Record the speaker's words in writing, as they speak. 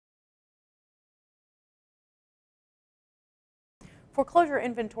Foreclosure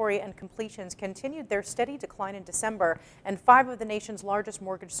inventory and completions continued their steady decline in December, and 5 of the nation's largest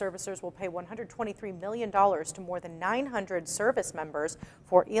mortgage servicers will pay $123 million to more than 900 service members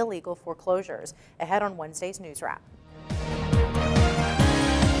for illegal foreclosures. Ahead on Wednesday's News Wrap.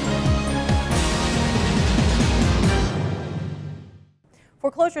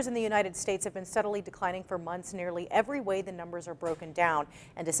 Foreclosures in the United States have been steadily declining for months nearly every way the numbers are broken down,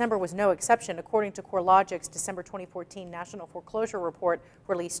 and December was no exception, according to CoreLogic's December 2014 National Foreclosure Report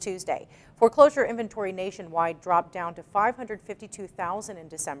released Tuesday. Foreclosure inventory nationwide dropped down to 552,000 in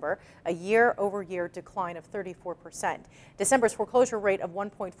December, a year-over-year decline of 34%. December's foreclosure rate of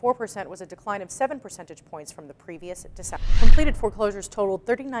 1.4% was a decline of 7 percentage points from the previous December. Completed foreclosures totaled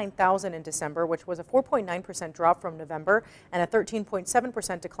 39,000 in December, which was a 4.9% drop from November and a 13.7%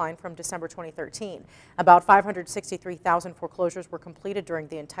 decline from December 2013. About 563,000 foreclosures were completed during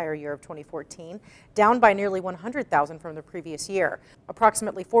the entire year of 2014, down by nearly 100,000 from the previous year.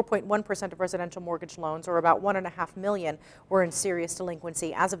 Approximately 4.1% of residential mortgage loans, or about 1.5 million, were in serious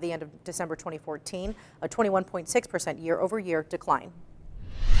delinquency as of the end of December 2014, a 21.6% year-over-year decline.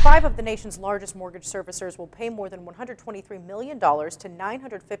 5 of the nation's largest mortgage servicers will pay more than $123 million to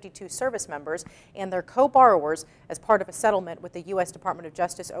 952 service members and their co-borrowers as part of a settlement with the U.S. Department of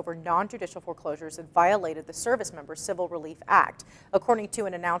Justice over non-judicial foreclosures that violated the Service Members Civil Relief Act, according to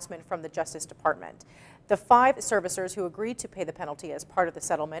an announcement from the Justice Department. The 5 servicers who agreed to pay the penalty as part of the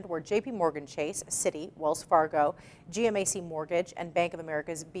settlement were J.P. Morgan Chase, Citi, Wells Fargo, GMAC Mortgage, and Bank of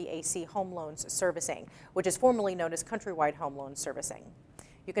America's BAC Home Loans Servicing, which is formerly known as Countrywide Home Loan Servicing.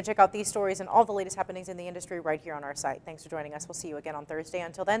 You can check out these stories and all the latest happenings in the industry right here on our site. Thanks for joining us. We'll see you again on Thursday.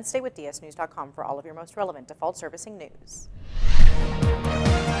 Until then, stay with dsnews.com for all of your most relevant default servicing news.